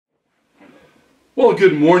Well,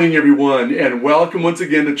 good morning, everyone, and welcome once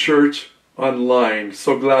again to Church Online.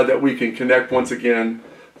 So glad that we can connect once again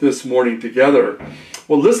this morning together.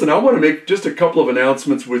 Well, listen, I want to make just a couple of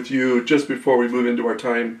announcements with you just before we move into our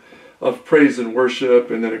time of praise and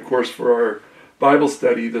worship, and then, of course, for our Bible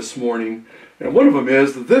study this morning. And one of them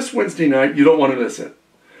is that this Wednesday night, you don't want to miss it.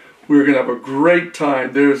 We're going to have a great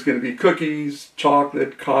time. There's going to be cookies,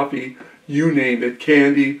 chocolate, coffee, you name it,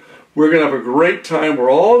 candy. We're going to have a great time.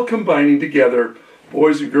 We're all combining together,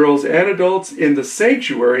 boys and girls and adults, in the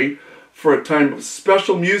sanctuary for a time of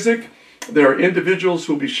special music. There are individuals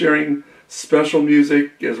who will be sharing special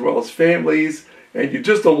music as well as families, and you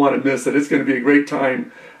just don't want to miss it. It's going to be a great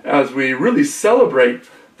time as we really celebrate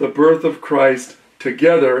the birth of Christ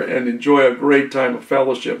together and enjoy a great time of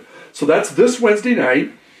fellowship. So that's this Wednesday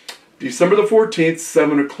night, December the 14th,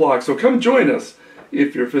 7 o'clock. So come join us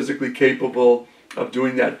if you're physically capable of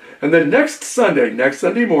doing that. And then next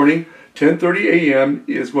Sunday morning, 10:30 a.m.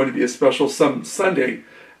 is going to be a special Sunday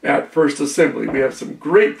at First Assembly. We have some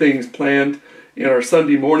great things planned in our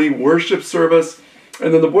Sunday morning worship service.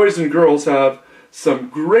 And then the boys and girls have some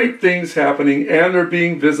great things happening, and they're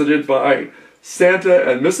being visited by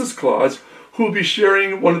Santa and Mrs. Claus, who will be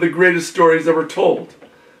sharing one of the greatest stories ever told.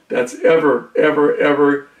 That's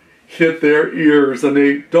ever hit their ears, and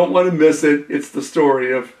they don't want to miss it. It's the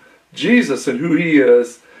story of Jesus and who he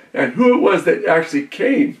is and who it was that actually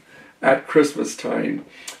came at Christmas time.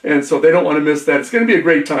 And so they don't want to miss that. It's going to be a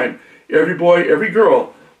great time. Every boy, every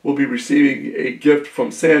girl will be receiving a gift from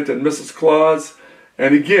Santa and Mrs. Claus.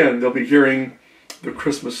 And again, they'll be hearing the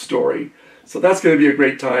Christmas story. So that's going to be a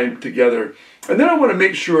great time together. And then I want to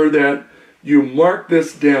make sure that you mark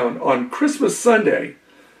this down. On Christmas Sunday,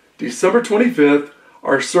 December 25th,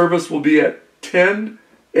 our service will be at 10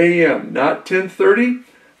 a.m., not 10:30,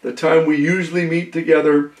 the time we usually meet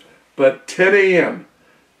together, but 10 a.m.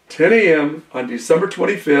 10 a.m. on December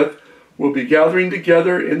 25th, we'll be gathering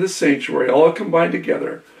together in the sanctuary, all combined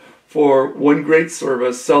together, for one great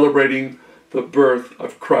service celebrating the birth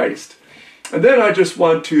of Christ. And then I just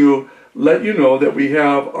want to let you know that we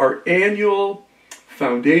have our annual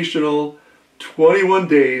foundational 21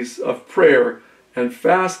 days of prayer and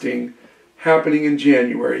fasting happening in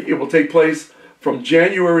January. It will take place from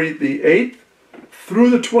January the 8th through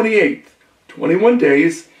the 28th. 21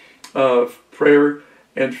 days of prayer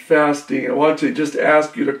and fasting. I want to just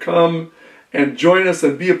ask you to come and join us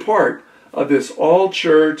and be a part of this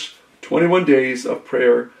all-church 21 days of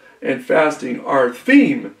prayer and fasting. Our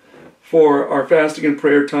theme for our fasting and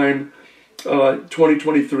prayer time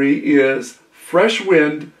 2023 is Fresh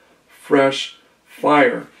Wind, Fresh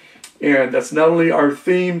Fire. And that's not only our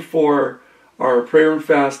theme for our prayer and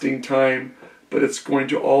fasting time, but it's going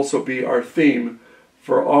to also be our theme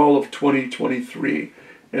for all of 2023.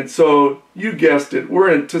 And so, you guessed it, we're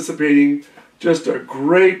anticipating just a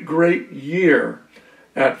great year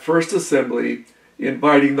at First Assembly,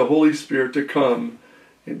 inviting the Holy Spirit to come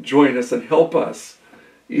and join us and help us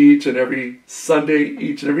each and every Sunday,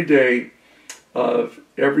 each and every day of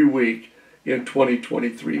every week in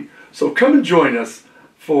 2023. So come and join us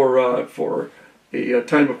for a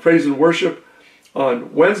time of praise and worship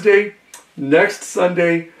on Wednesday, next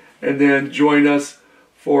Sunday, and then join us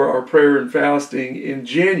for our prayer and fasting in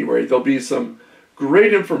January. There'll be some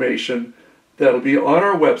great information that'll be on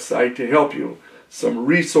our website to help you. Some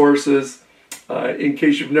resources in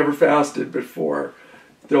case you've never fasted before.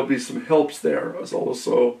 There'll be some helps there, as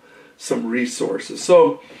also some resources.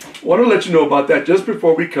 So I want to let you know about that just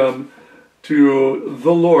before we come to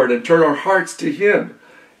the Lord and turn our hearts to him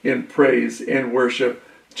in praise and worship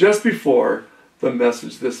just before the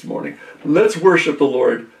message this morning. Let's worship the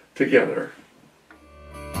Lord together.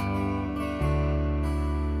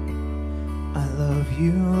 I love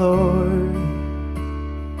you, Lord.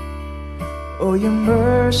 Oh, your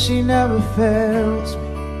mercy never fails me.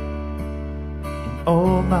 In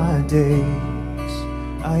all my days,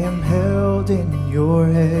 I am held in your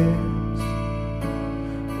hands.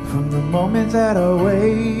 From the moment that I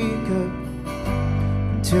wake up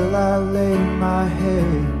until I lay my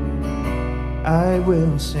head, I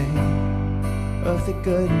will sing of the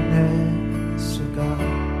goodness of God.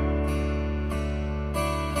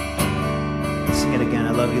 Sing it again.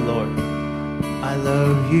 I love you, Lord. I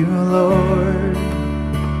love you, Lord.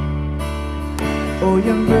 Oh,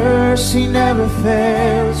 your mercy never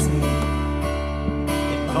fails me.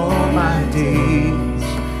 In all my days,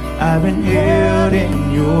 I've been held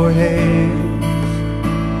in your hands.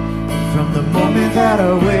 From the moment that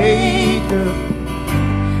I wake up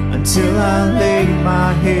until I lay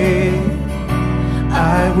my head,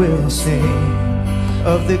 I will sing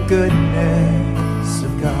of the goodness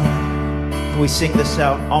of God. We sing this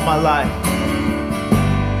out all my life.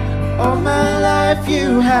 All my life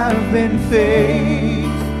you have been faithful.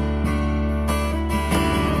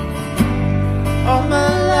 All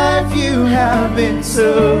my life you have been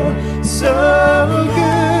so, so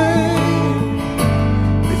good.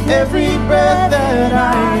 With every breath that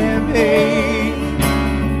I am able,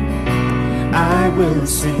 I will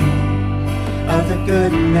sing of the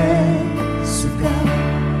goodness of God.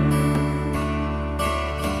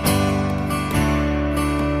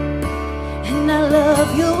 And I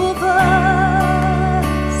love your voice.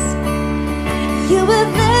 You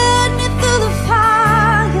have led me through the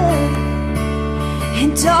fire in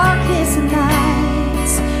darkness and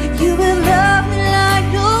nights. You have loved me like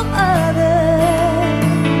no other.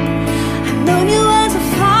 I've known you as a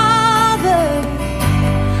father.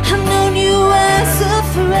 I've known you as a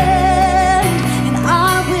friend. And I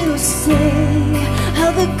will sing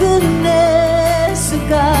of the goodness of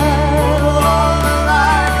God.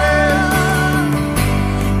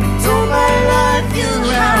 All my life you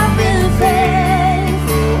have been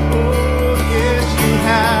faithful. Yes, you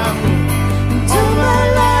have. All my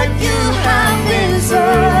life you have been so,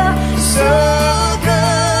 so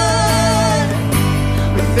good.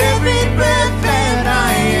 With every breath that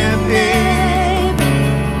I am able,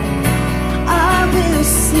 I will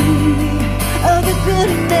sing of the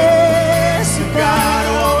goodness of God.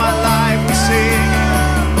 All my life we sing.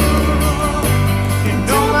 And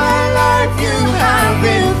all my life you have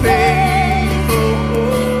been faithful.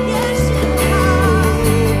 Yes, you have.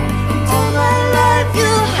 All my life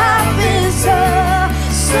you have been so,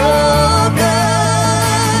 so good.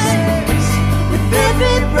 With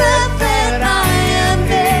every breath that I am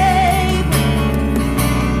able,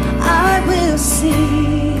 I will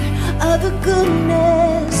sing of the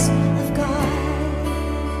goodness of God.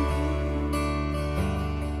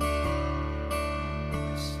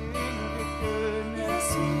 Sing of your goodness.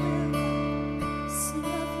 Yes, we will sing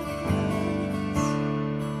of your goodness.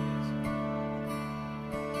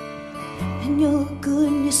 And your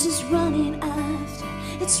goodness is running after,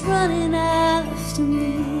 it's running after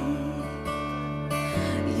me.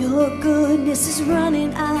 Your goodness is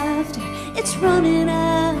running after, it's running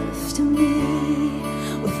after me.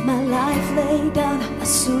 With my life laid down, I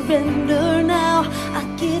surrender now. I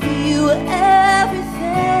give you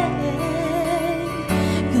everything.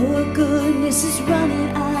 Your goodness is running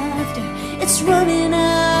after, it's running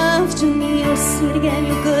after me. You'll see it again,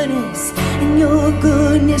 your goodness. And your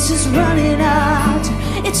goodness is running after,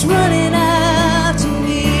 it's running after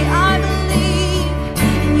me. I believe.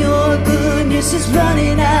 And your goodness is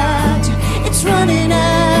running after, it's running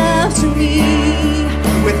after me.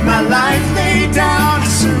 With my life laid down, I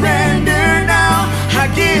surrender now. I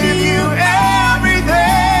give you everything.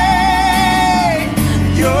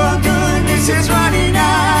 Your goodness is running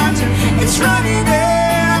after, it's running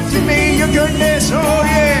after me. Your goodness, oh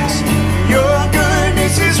yes. Your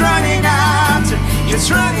goodness is running after, it's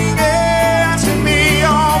running after me.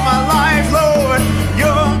 All my life, Lord.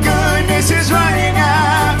 Your goodness is running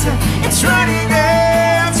after, it's running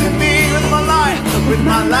after me. With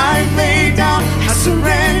my life laid down, I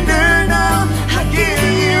surrender now. I give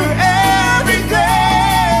you everything.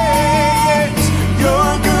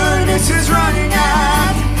 Your goodness is running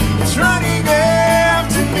after, it's running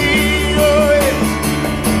after me. Oh yes,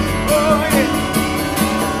 oh yes,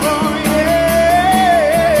 oh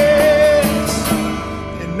yes.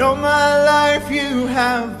 And all my life you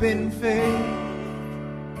have been faithful.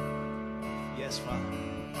 Yes, Father.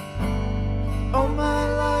 All my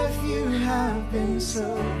life you have been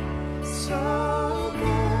so, so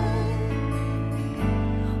good.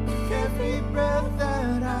 With every breath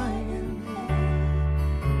that I am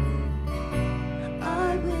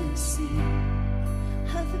I will sing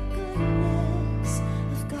of the goodness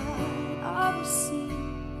of God. I will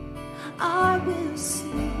sing, I will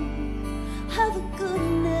sing of the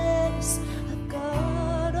goodness of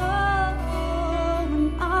God. Oh,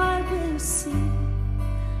 and I will sing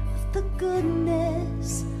of the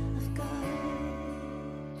goodness of God.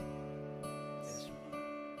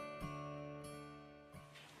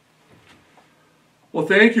 Well,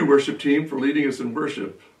 thank you, worship team, for leading us in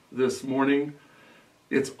worship this morning.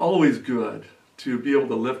 It's always good to be able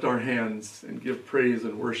to lift our hands and give praise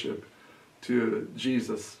and worship to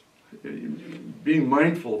Jesus. Being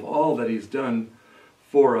mindful of all that he's done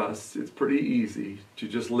for us, it's pretty easy to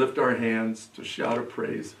just lift our hands to shout a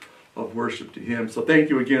praise of worship to him. So thank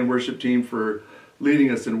you again, worship team, for leading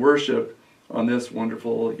us in worship on this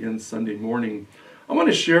wonderful again Sunday morning. I want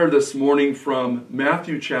to share this morning from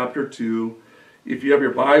Matthew chapter 2. If you have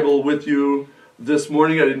your Bible with you this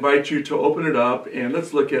morning, I'd invite you to open it up and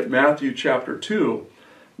let's look at Matthew chapter 2.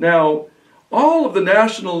 Now, all of the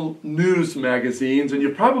national news magazines, and you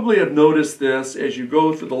probably have noticed this as you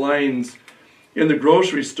go through the lines in the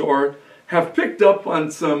grocery store, have picked up on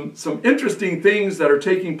some interesting things that are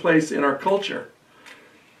taking place in our culture.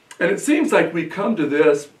 And it seems like we come to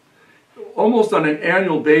this almost on an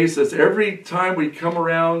annual basis. Every time we come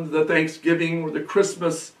around the Thanksgiving or the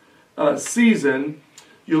Christmas season,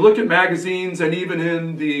 you look at magazines, and even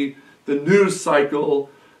in the news cycle,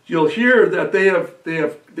 you'll hear that they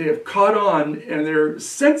have caught on, and they're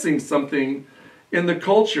sensing something in the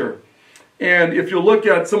culture. And if you look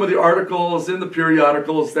at some of the articles in the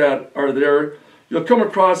periodicals that are there, you'll come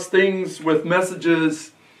across things with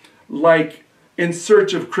messages like "In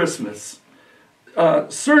Search of Christmas,"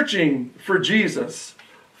 "Searching for Jesus,"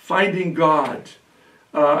 "Finding God,"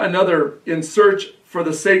 another "In Search for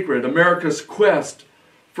the Sacred," "America's Quest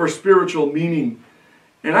for Spiritual Meaning."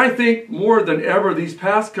 And I think more than ever, these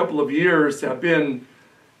past couple of years have been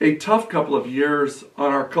a tough couple of years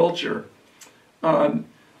on our culture.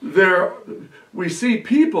 We see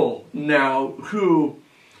people now who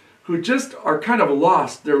just are kind of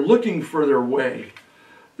lost. They're looking for their way.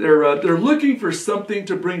 They're looking for something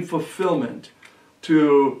to bring fulfillment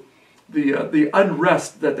to the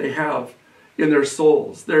unrest that they have in their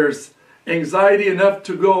souls. There's anxiety enough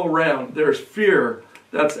to go around. There's fear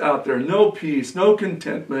that's out there. No peace, no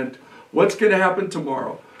contentment. What's going to happen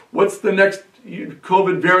tomorrow? What's the next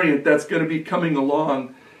COVID variant that's going to be coming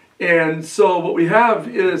along? And so what we have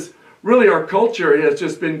is really our culture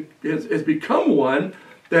has become one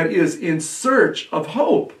that is in search of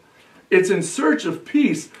hope. It's in search of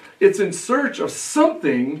peace. It's in search of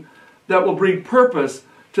something that will bring purpose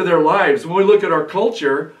to their lives. When we look at our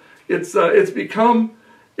culture, it's become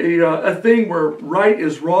a thing where right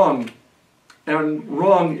is wrong and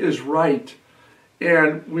wrong is right.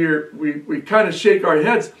 And we kind of shake our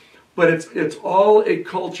heads, but it's all a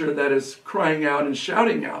culture that is crying out and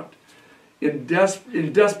shouting out in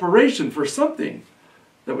desperation for something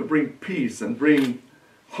that would bring peace and bring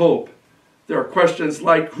hope. There are questions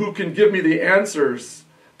like, who can give me the answers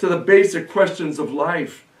to the basic questions of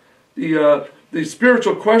life? The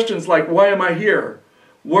spiritual questions like, why am I here?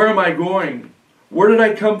 Where am I going? Where did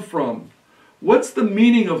I come from? What's the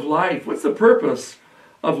meaning of life? What's the purpose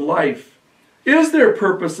of life? Is there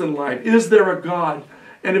purpose in life? Is there a God?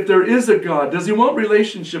 And if there is a God, does He want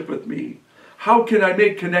relationship with me? How can I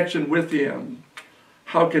make connection with Him?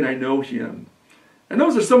 How can I know Him? And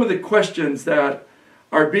those are some of the questions that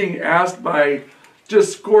are being asked by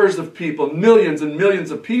just scores of people, millions and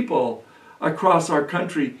millions of people across our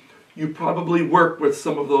country. You probably work with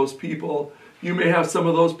some of those people. You may have some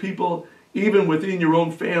of those people even within your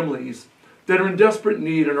own families that are in desperate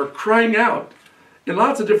need and are crying out in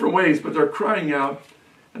lots of different ways, but they're crying out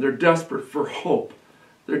and they're desperate for hope.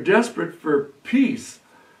 They're desperate for peace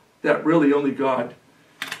that really only God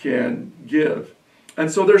can give.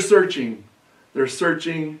 And so they're searching. They're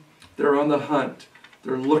searching. They're on the hunt.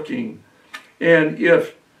 They're looking. And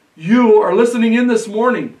if you are listening in this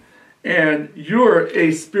morning and you're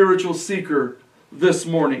a spiritual seeker this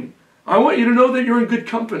morning, I want you to know that you're in good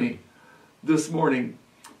company this morning,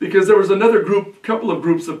 because there was another couple of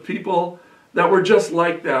groups of people that were just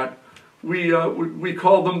like that. We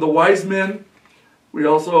call them the wise men. We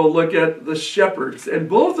also look at the shepherds. And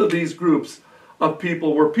both of these groups of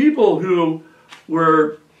people were people who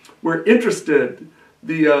were interested.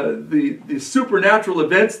 The supernatural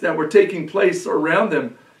events that were taking place around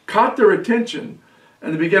them caught their attention,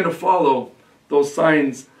 and they began to follow those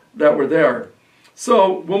signs that were there.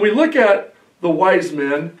 So when we look at the wise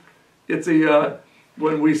men, it's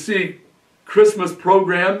when we see Christmas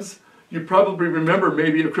programs, you probably remember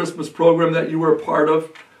maybe a Christmas program that you were a part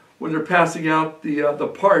of when they're passing out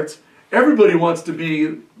the parts. Everybody wants to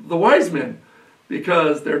be the wise men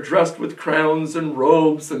because they're dressed with crowns and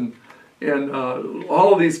robes and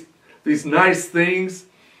all of these nice things.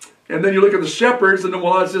 And then you look at the shepherds, and then,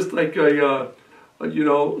 well, it's just like like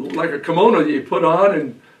a kimono that you put on,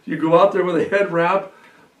 and you go out there with a head wrap.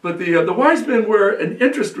 But the wise men were an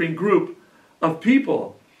interesting group of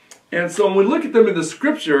people. And so when we look at them in the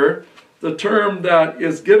scripture, the term that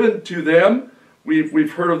is given to them,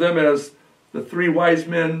 we've heard of them as the three wise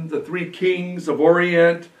men, the three kings of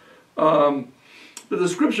Orient. But the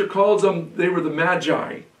scripture calls them, they were the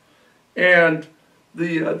Magi. And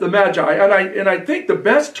the Magi, and I think the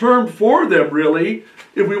best term for them, really,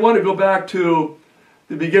 if we want to go back to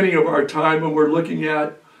the beginning of our time when we're looking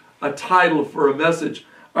at a title for a message,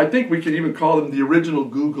 I think we can even call them the original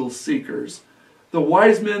Google seekers. The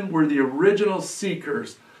wise men were the original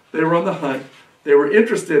seekers. They were on the hunt. They were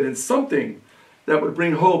interested in something that would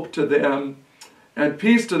bring hope to them and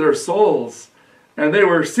peace to their souls. And they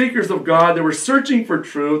were seekers of God. They were searching for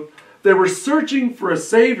truth. They were searching for a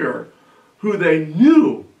Savior who they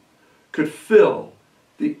knew could fill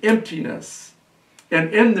the emptiness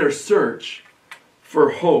and end their search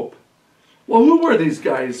for hope. Well, who were these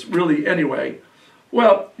guys really anyway?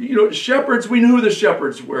 Well, shepherds, we knew who the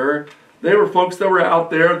shepherds were. They were folks that were out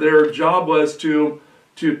there. Their job was to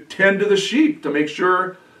tend to the sheep, to make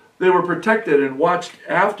sure they were protected and watched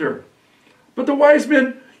after. But the wise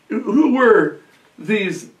men, who were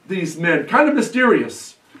these men? Kind of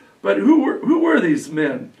mysterious. But who were these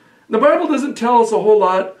men? The Bible doesn't tell us a whole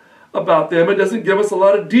lot about them. It doesn't give us a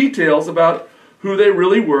lot of details about who they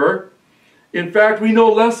really were. In fact, we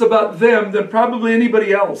know less about them than probably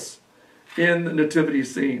anybody else in the nativity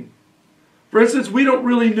scene. For instance, we don't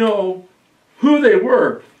really know who they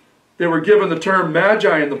were. They were given the term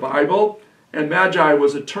magi in the Bible, and magi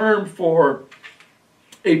was a term for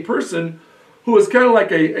a person who was kind of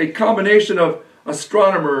like a combination of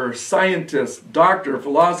astronomer, scientist, doctor,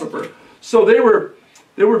 philosopher. So they were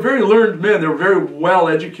very learned men. They were very well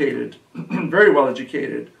educated, very well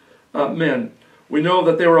educated men. We know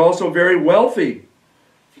that they were also very wealthy.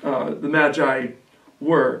 The magi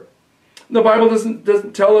were. The Bible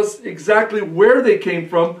doesn't tell us exactly where they came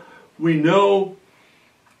from. We know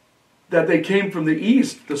that they came from the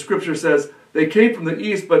east. The scripture says they came from the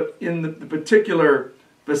east, but in the particular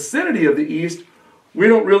vicinity of the east, we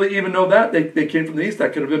don't really even know that. They came from the east.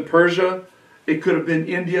 That could have been Persia. It could have been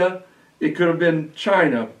India. It could have been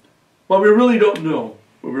China. Well, we really don't know.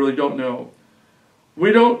 We really don't know.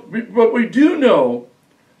 But we do know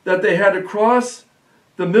that they had to cross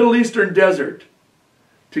the Middle Eastern desert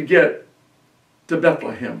to get to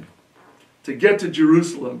Bethlehem, to get to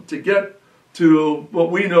Jerusalem, to get to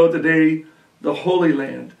what we know today, the Holy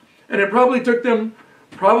Land. And it probably took them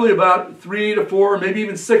about 3 to 4, maybe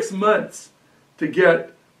even 6 months to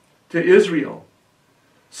get to Israel.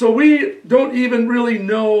 So we don't even really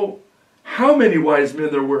know how many wise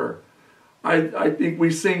men there were. I think we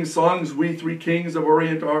sing songs, "We Three Kings of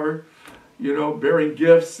Orient are," bearing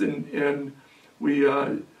gifts, and we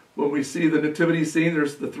when we see the nativity scene,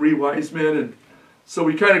 there's the 3 wise men, and so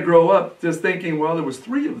we kind of grow up just thinking, well, there was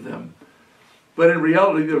 3 of them. But in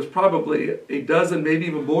reality, there was probably a dozen, maybe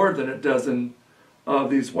even more than a dozen of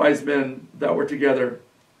these wise men that were together.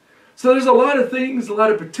 So there's a lot of things, a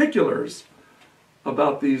lot of particulars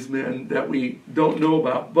about these men that we don't know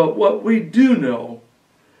about. But what we do know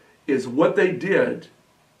is what they did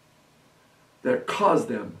that caused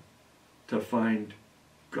them to find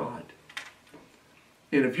God.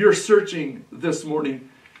 And if you're searching this morning,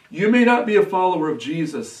 you may not be a follower of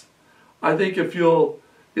Jesus. I think if you'll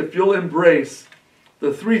embrace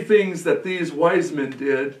the 3 things that these wise men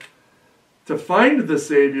did to find the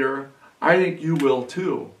Savior, I think you will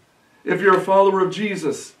too. If you're a follower of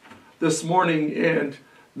Jesus this morning and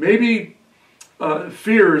maybe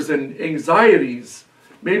fears and anxieties,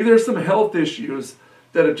 maybe there's some health issues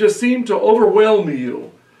that have just seemed to overwhelm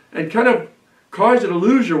you and kind of cause you to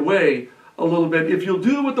lose your way a little bit. If you'll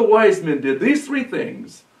do what the wise men did, these 3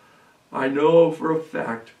 things, I know for a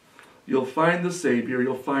fact you'll find the Savior,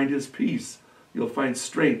 you'll find His peace, you'll find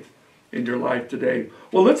strength in your life today.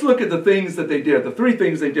 Well, let's look at the things that they did, the 3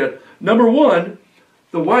 things they did. Number 1,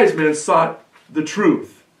 the wise men sought the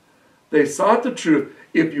truth. They sought the truth.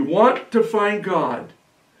 If you want to find God,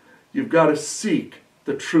 you've got to seek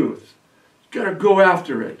the truth. You've got to go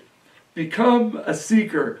after it. Become a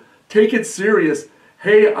seeker. Take it serious.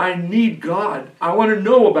 Hey, I need God. I want to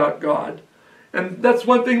know about God. And that's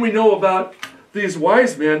one thing we know about these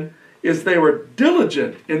wise men is they were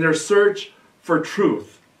diligent in their search for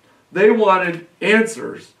truth. They wanted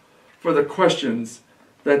answers for the questions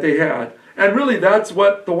that they had. And really that's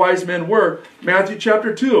what the wise men were. Matthew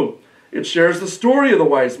chapter 2, it shares the story of the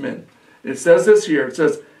wise men. It says this here. It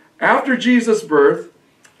says, after Jesus' birth,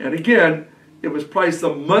 and again, it was probably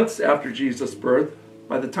some months after Jesus' birth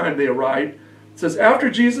by the time they arrived. It says, after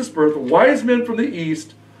Jesus' birth, wise men from the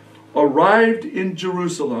east arrived in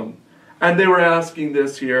Jerusalem. And they were asking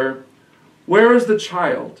this here, where is the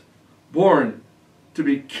child born to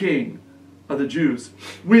be king of the Jews?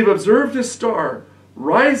 We've observed his star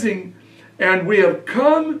rising, and we have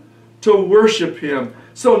come to worship him.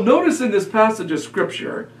 So notice in this passage of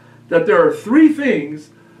Scripture that there are 3 things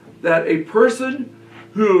that a person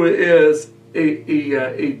who is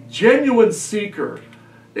a genuine seeker,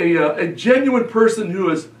 a genuine person who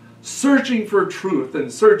is searching for truth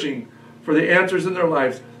and searching for the answers in their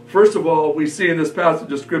lives. First of all, we see in this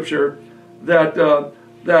passage of Scripture that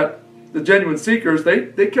the genuine seekers, they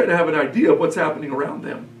kind of have an idea of what's happening around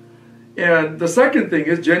them. And the second thing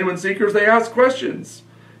is genuine seekers, they ask questions.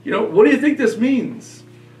 What do you think this means?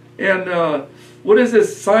 And What does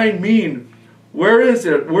this sign mean? Where is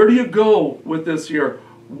it? Where do you go with this here?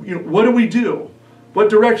 What do we do? What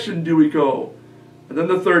direction do we go? And then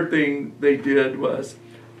the third thing they did was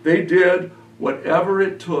they did whatever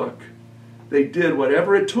it took. They did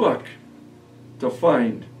whatever it took to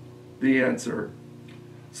find the answer.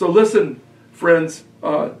 So listen, friends,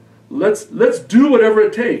 let's do whatever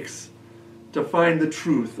it takes to find the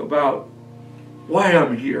truth about why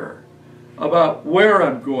I'm here, about where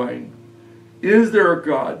I'm going. Is there a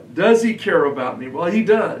God? Does he care about me? Well, he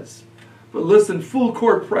does. But listen, full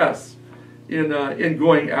court press in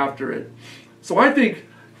going after it. So I think,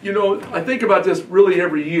 I think about this really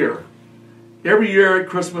every year. Every year at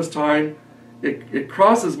Christmas time, it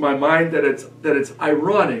crosses my mind that it's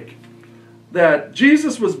ironic that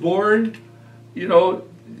Jesus was born,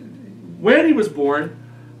 when he was born,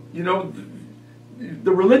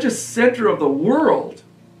 the religious center of the world,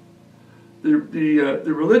 the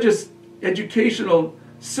religious educational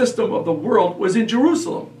system of the world was in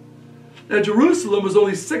Jerusalem. Now Jerusalem was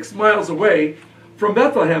only 6 miles away from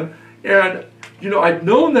Bethlehem, and I'd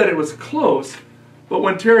known that it was close, but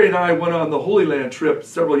when Terry and I went on the Holy Land trip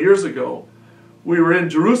several years ago, we were in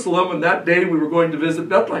Jerusalem, and that day we were going to visit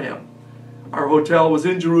Bethlehem. Our hotel was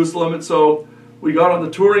in Jerusalem, and so we got on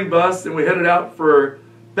the touring bus and we headed out for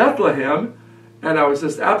Bethlehem, and I was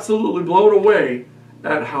just absolutely blown away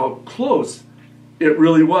at how close it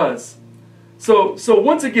really was. So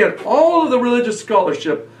once again, all of the religious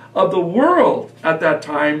scholarship of the world at that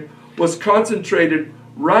time was concentrated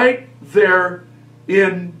right there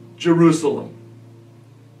in Jerusalem.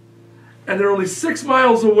 And they're only 6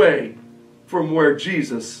 miles away from where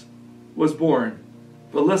Jesus was born.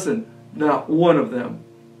 But listen, not one of them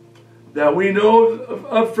that we know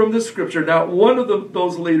of from the scripture, not one of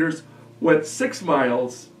those leaders went 6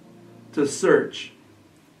 miles to search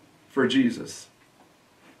for Jesus.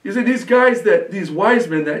 You see, these wise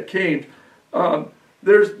men that came,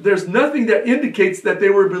 there's nothing that indicates that they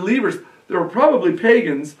were believers. They were probably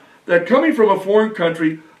pagans that coming from a foreign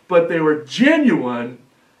country, but they were genuine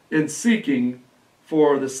in seeking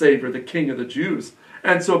for the Savior, the King of the Jews.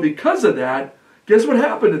 And so because of that, guess what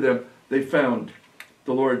happened to them? They found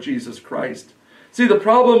the Lord Jesus Christ. See, the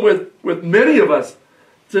problem with many of us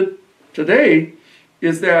today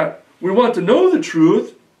is that we want to know the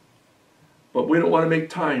truth, but we don't want to make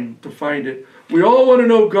time to find it. We all want to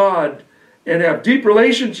know God and have deep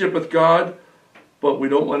relationship with God, but we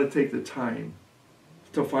don't want to take the time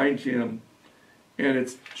to find him. And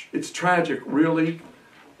it's tragic, really,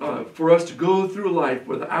 for us to go through life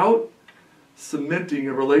without cementing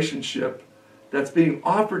a relationship that's being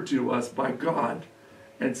offered to us by God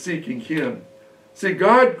and seeking him. See,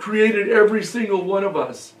 God created every single one of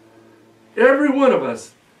us. Every one of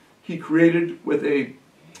us, he created with a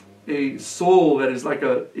soul that is like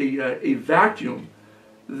a vacuum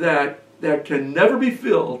that can never be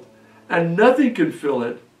filled, and nothing can fill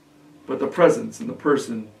it but the presence and the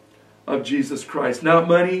person of Jesus Christ. Not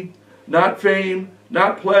money, not fame,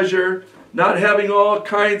 not pleasure, not having all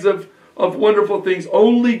kinds of wonderful things.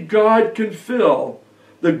 Only God can fill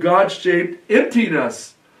the God-shaped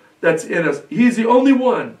emptiness that's in us. He's the only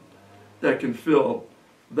one that can fill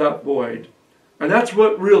that void. And that's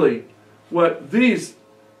what these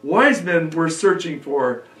wise men were searching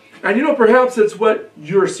for. And perhaps it's what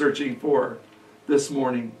you're searching for this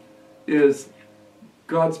morning, is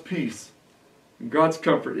God's peace and God's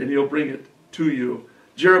comfort, and he'll bring it to you.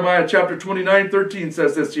 Jeremiah chapter 29:13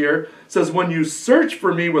 says this here. It says, when you search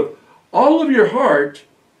for me with all of your heart,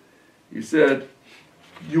 he said,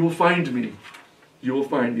 you will find me. You will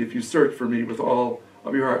find me if you search for me with all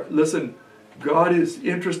of your heart. Listen, God is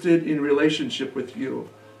interested in relationship with you.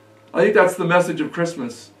 I think that's the message of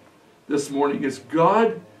Christmas this morning, is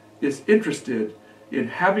God is interested in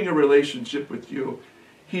having a relationship with you.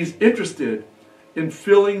 He's interested in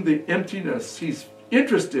filling the emptiness. He's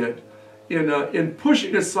interested in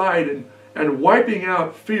pushing aside and wiping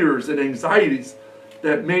out fears and anxieties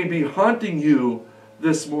that may be haunting you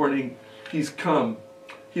this morning. He's come.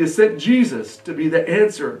 He has sent Jesus to be the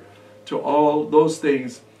answer to all those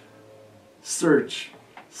things. Search,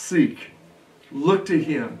 seek, look to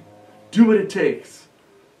him. Do what it takes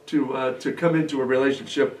to come into a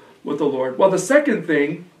relationship with the Lord. Well, the second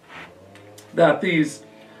thing that these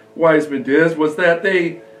wise men did was that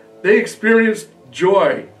they experienced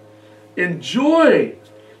joy. Enjoy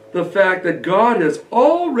the fact that God has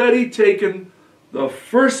already taken the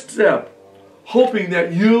first step, hoping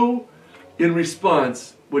that you, in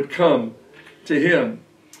response, would come to him.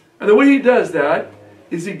 And the way he does that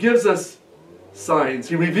is he gives us signs.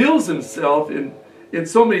 He reveals himself in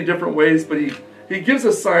so many different ways, but he gives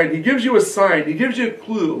a sign. He gives you a sign. He gives you a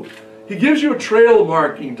clue. He gives you a trail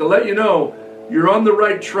marking to let you know you're on the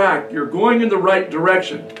right track. You're going in the right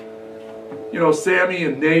direction. You know, Sammy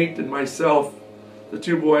and Nate and myself, the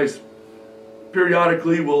two boys,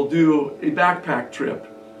 periodically will do a backpack trip.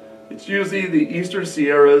 It's usually the Eastern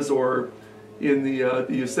Sierras or in the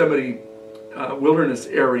Yosemite wilderness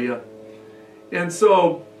area. And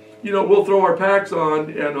so, you know, we'll throw our packs on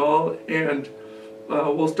and all, and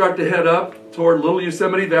we'll start to head up toward Little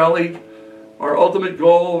Yosemite Valley, our ultimate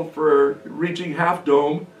goal for reaching Half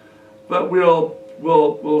Dome. But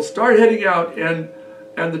we'll start heading out, and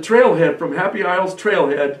the trailhead from Happy Isles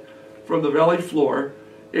Trailhead from the valley floor,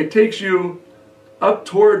 it takes you up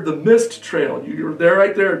toward the Mist Trail. You're there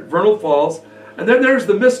right there at Vernal Falls, and then there's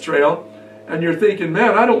the Mist Trail, and you're thinking,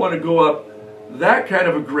 man, I don't want to go up that kind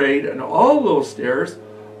of a grade and all those stairs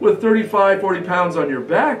with 35, 40 pounds on your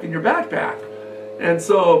back and your backpack. And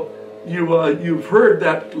so you've heard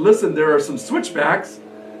that, listen, there are some switchbacks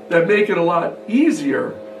that make it a lot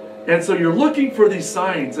easier. And so you're looking for these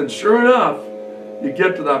signs, and sure enough, you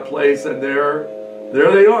get to that place, and there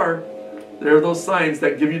they are. There are those signs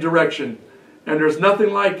that give you direction. And there's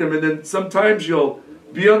nothing like them. And then sometimes you'll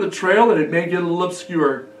be on the trail, and it may get a little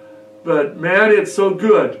obscure. But man, it's so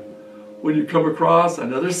good when you come across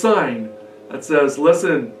another sign that says,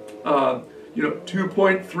 listen,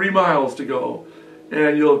 2.3 miles to go.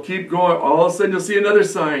 And you'll keep going. All of a sudden, you'll see another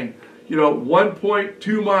sign,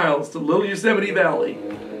 1.2 miles to Little Yosemite Valley.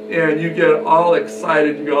 And you get all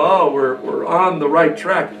excited and go, oh, we're on the right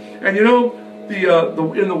track. And in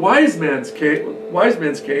the wise man's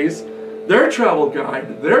case, their travel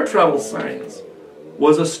guide, their travel signs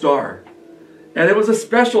was a star. And it was a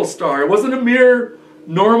special star. It wasn't a mere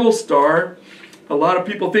normal star. A lot of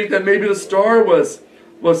people think that maybe the star was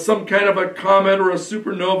some kind of a comet or a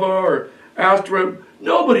supernova or asteroid.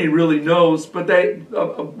 Nobody really knows but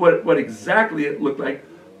what exactly it looked like.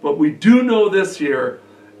 But we do know this here.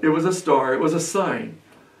 It was a star. It was a sign.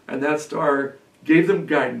 And that star gave them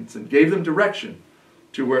guidance and gave them direction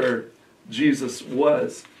to where Jesus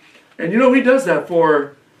was. And he does that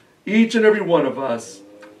for each and every one of us.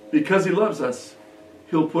 Because he loves us,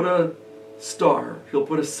 he'll put a star, he'll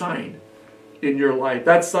put a sign in your life.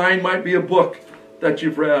 That sign might be a book that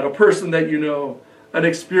you've read, a person that you know, an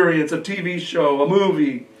experience, a TV show, a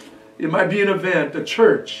movie. It might be an event, a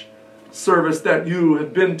church service that you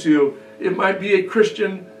have been to. It might be a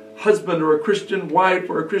Christian husband or a Christian wife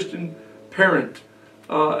or a Christian parent,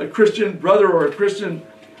 a Christian brother or a Christian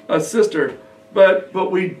sister. But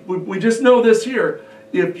we just know this here.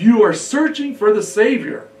 If you are searching for the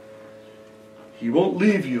Savior, he won't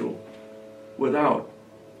leave you without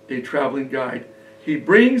a traveling guide. He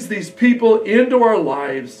brings these people into our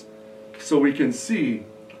lives so we can see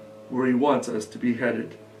where he wants us to be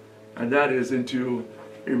headed. And that is into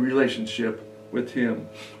a relationship with him.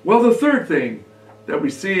 Well, the third thing that we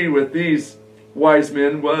see with these wise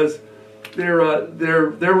men was their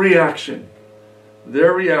reaction.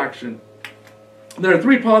 Their reaction. There are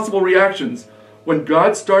three possible reactions when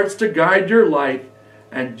God starts to guide your life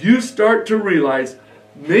and you start to realize,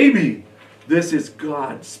 maybe this is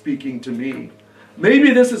God speaking to me.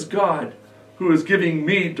 Maybe this is God who is giving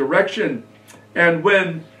me direction. And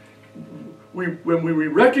when we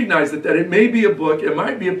recognize that it may be a book, it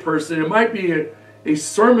might be a person, it might be a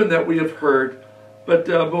sermon that we have heard, but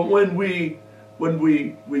when we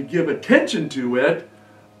give attention to it,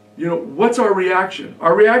 what's our reaction?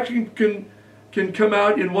 Our reaction can come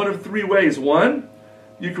out in one of three ways. One,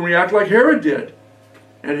 you can react like Herod did.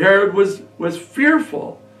 And Herod was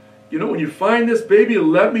fearful. When you find this baby,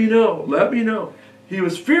 let me know. Let me know. He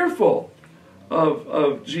was fearful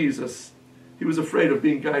of Jesus. He was afraid of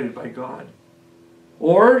being guided by God.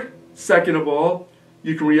 Or, second of all,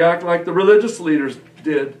 you can react like the religious leaders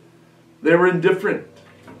did. They were indifferent.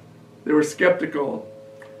 They were skeptical.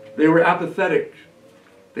 They were apathetic.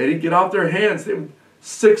 They didn't get off their hands. They were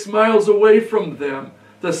 6 miles away from them.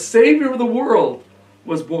 The Savior of the world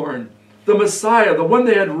was born. The Messiah, the one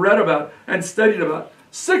they had read about and studied about,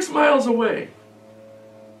 6 miles away.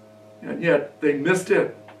 And yet they missed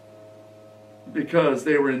it because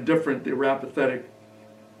they were indifferent, they were apathetic.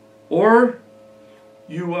 Or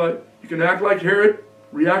you can act like Herod,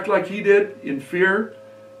 react like he did in fear.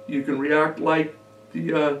 You can react like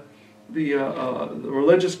the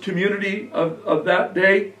religious community of that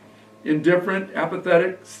day, indifferent,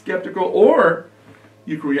 apathetic, skeptical. Or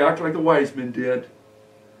you can react like the wise men did.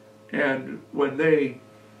 And when they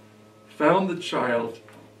found the child,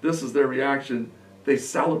 this is their reaction. They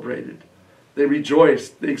celebrated. They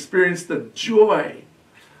rejoiced. They experienced the joy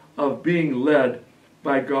of being led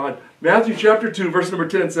by God. Matthew chapter 2, verse number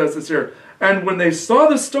 10 says this here. And when they saw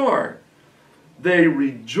the star, they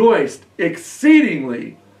rejoiced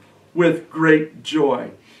exceedingly with great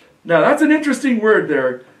joy. Now that's an interesting word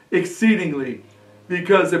there, exceedingly,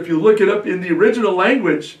 because if you look it up in the original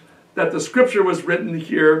language that the scripture was written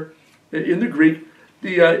here in the Greek,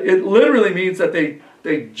 it literally means that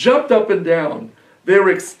they jumped up and down. They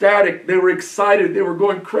were ecstatic. They were excited. They were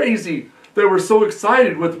going crazy. They were so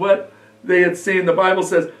excited with what they had seen. The Bible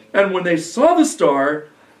says, and when they saw the star,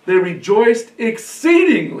 they rejoiced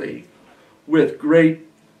exceedingly with great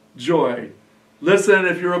joy. Listen,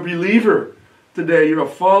 if you're a believer today, you're a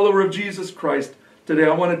follower of Jesus Christ today,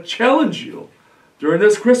 I want to challenge you during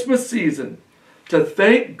this Christmas season to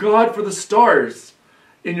thank God for the stars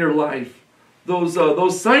in your life.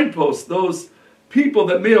 Those signposts, those people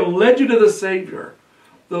that may have led you to the Savior,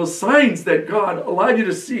 those signs that God allowed you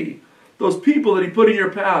to see, those people that He put in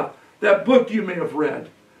your path, that book you may have read.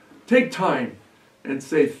 Take time and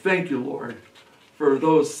say, thank you, Lord, for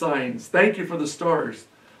those signs. Thank you for the stars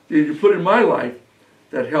that you put in my life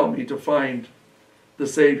that helped me to find the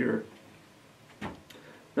Savior.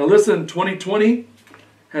 Now listen, 2020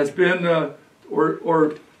 has been,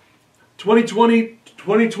 or 2020,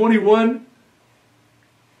 2021,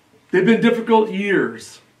 they've been difficult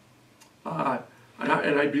years.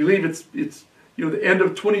 And I believe it's the end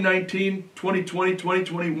of 2019, 2020,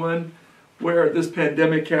 2021, where this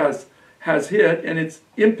pandemic has hit, and it's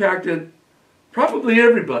impacted probably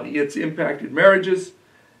everybody. It's impacted marriages.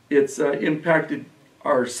 It's impacted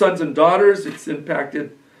our sons and daughters. It's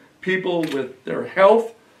impacted people with their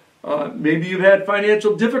health. Maybe you've had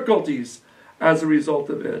financial difficulties as a result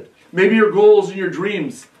of it. Maybe your goals and your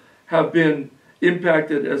dreams have been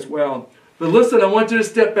impacted as well. But listen, I want you to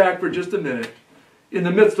step back for just a minute. In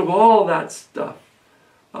the midst of all that stuff,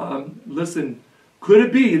 listen, could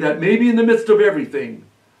it be that maybe in the midst of everything,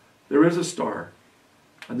 there is a star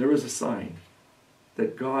and there is a sign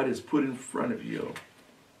that God has put in front of you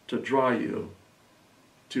to draw you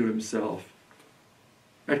to Himself?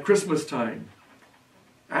 At Christmas time,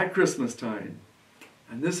 and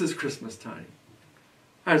this is Christmas time,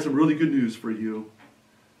 I have some really good news for you.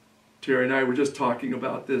 Terry and I were just talking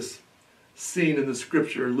about this scene in the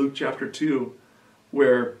scripture, Luke chapter 2,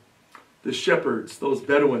 where the shepherds, those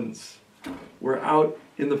Bedouins, were out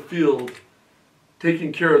in the field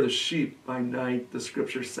taking care of the sheep by night, the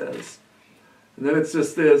scripture says. And then it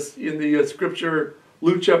says this in the scripture,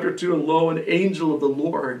 Luke chapter 2, and lo, an angel of the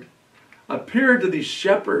Lord appeared to these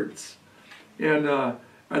shepherds. And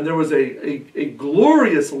there was a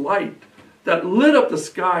glorious light that lit up the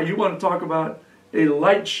sky. You want to talk about a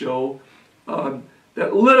light show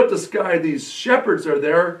that lit up the sky. These shepherds are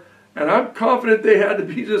there, and I'm confident they had to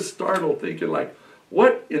be just startled, thinking like,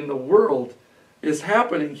 what in the world is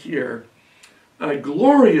happening here? A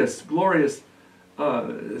glorious, glorious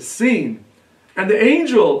scene. And the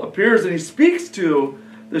angel appears and he speaks to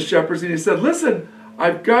the shepherds and he said, listen,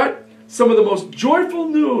 I've got some of the most joyful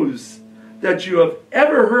news that you have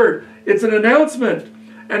ever heard. It's an announcement,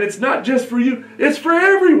 and it's not just for you, it's for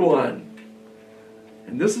everyone.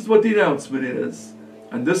 And this is what the announcement is,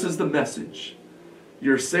 and this is the message.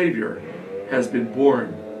 Your Savior has been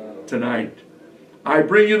born tonight. I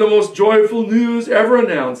bring you the most joyful news ever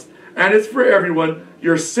announced, and it's for everyone.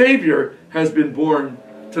 Your Savior has been born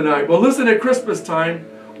tonight. Well, listen, at Christmas time,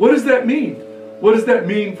 what does that mean? What does that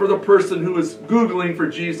mean for the person who is Googling for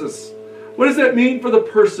Jesus? What does that mean for the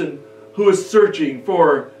person who is searching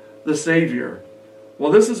for the Savior?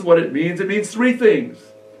 Well, this is what it means. It means three things.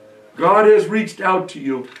 God has reached out to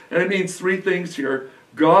you, and it means three things here.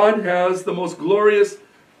 God has the most glorious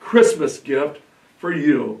Christmas gift for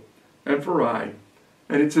you and for I.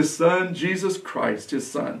 And it's His Son, Jesus Christ, His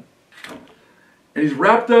Son. And He's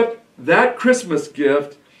wrapped up that Christmas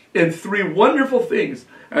gift in three wonderful things.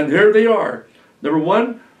 And here they are. Number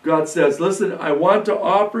one, God says, listen, I want to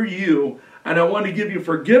offer you, and I want to give you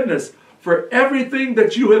forgiveness for everything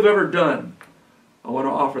that you have ever done. I want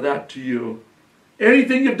to offer that to you.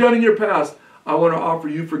 Anything you've done in your past, I want to offer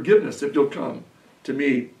you forgiveness if you'll come to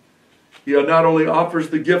me. He not only offers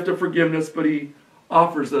the gift of forgiveness, but He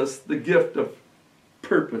offers us the gift of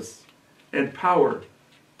purpose and power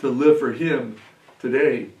to live for Him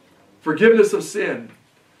today. Forgiveness of sin,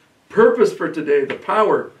 purpose for today, the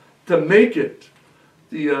power to make it,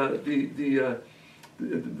 the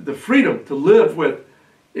freedom to live with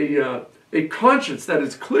a conscience that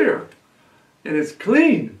is clear and is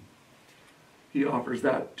clean. He offers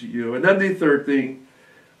that to you. And then the third thing,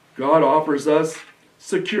 God offers us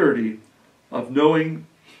security of knowing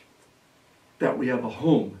that we have a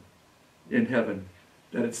home in heaven,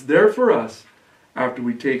 that it's there for us after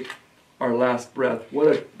we take our last breath.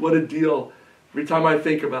 What a deal. Every time I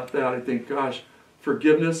think about that, I think, gosh,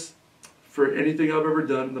 forgiveness, for anything I've ever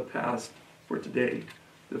done in the past, for today,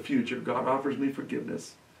 the future. God offers me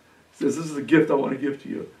forgiveness. He says, this is a gift I want to give to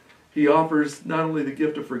you. He offers not only the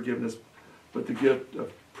gift of forgiveness, but the gift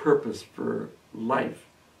of purpose for life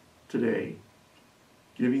today,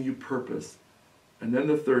 giving you purpose. And then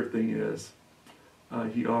the third thing is,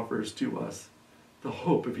 he offers to us the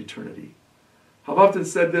hope of eternity. I've often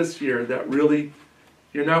said this here, that really,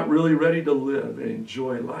 you're not really ready to live and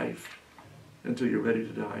enjoy life until you're ready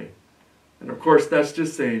to die. And of course, that's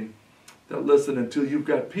just saying that, listen, until you've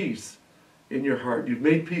got peace in your heart, you've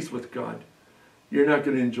made peace with God, you're not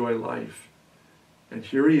going to enjoy life. And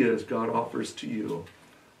here he is, God offers to you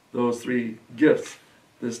those three gifts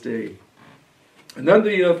this day. And then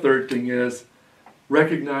the third thing is,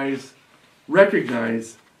 recognize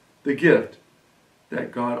the gift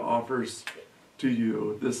that God offers to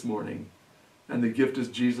you this morning. And the gift is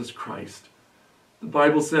Jesus Christ. The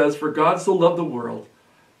Bible says, for God so loved the world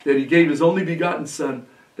that he gave his only begotten Son,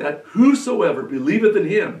 that whosoever believeth in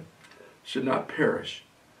him should not perish,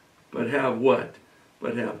 but have what?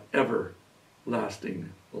 But have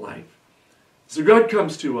everlasting life. So God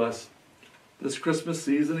comes to us this Christmas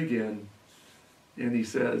season again, and he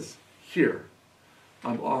says, here,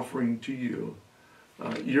 I'm offering to you.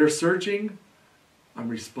 You're searching, I'm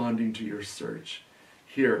responding to your search.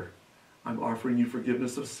 Here, I'm offering you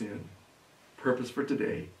forgiveness of sin, purpose for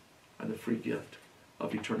today, and the free gift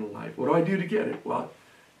of eternal life. What do I do to get it? Well,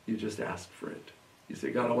 you just ask for it. You say,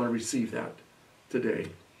 God, I want to receive that today.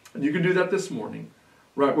 And you can do that this morning,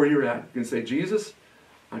 right where you're at. You can say, Jesus,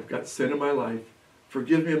 I've got sin in my life.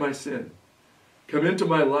 Forgive me of my sin. Come into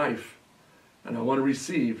my life, and I want to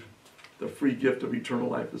receive the free gift of eternal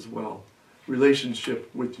life as well. Relationship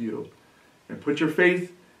with you. And put your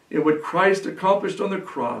faith in what Christ accomplished on the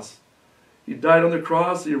cross. He died on the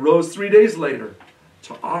cross. He rose 3 days later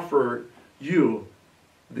to offer you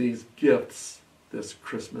these gifts this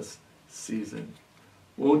Christmas season.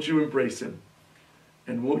 Won't you embrace him?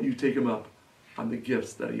 And won't you take him up on the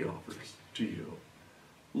gifts that he offers to you?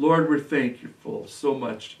 Lord, we're thankful so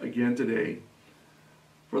much again today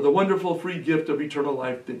for the wonderful free gift of eternal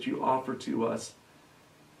life that you offer to us.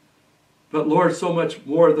 But Lord, so much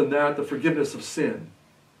more than that, the forgiveness of sin.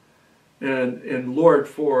 And Lord,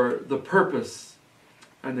 for the purpose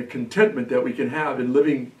and the contentment that we can have in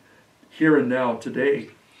living here and now today.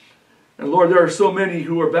 And Lord, there are so many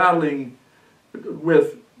who are battling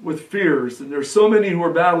with fears, and there's so many who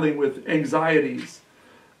are battling with anxieties.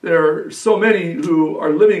 There are so many who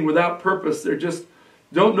are living without purpose. They just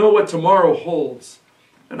don't know what tomorrow holds.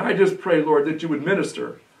 And I just pray, Lord, that you would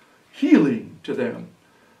minister healing to them,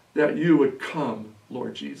 that you would come,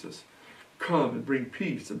 Lord Jesus. Come and bring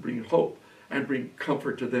peace and bring hope and bring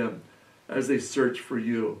comfort to them as they search for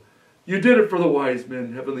you. You did it for the wise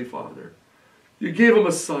men, Heavenly Father. You gave them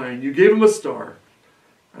a sign. You gave them a star.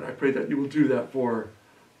 And I pray that you will do that for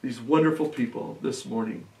these wonderful people this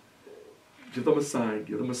morning. Give them a sign.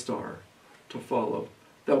 Give them a star to follow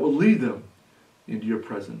that will lead them into your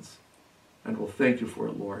presence. And we'll thank you for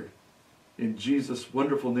it, Lord. In Jesus'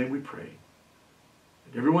 wonderful name we pray.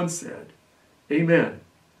 And everyone said, amen,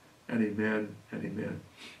 and amen, and amen.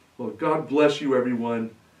 Well, God bless you, everyone.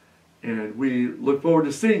 And we look forward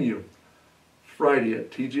to seeing you Friday at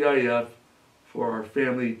TGIF for our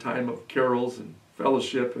family time of carols and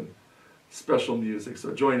fellowship and special music.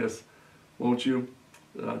 So join us, won't you,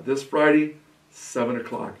 this Friday, 7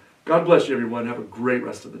 o'clock. God bless you, everyone. Have a great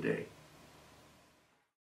rest of the day.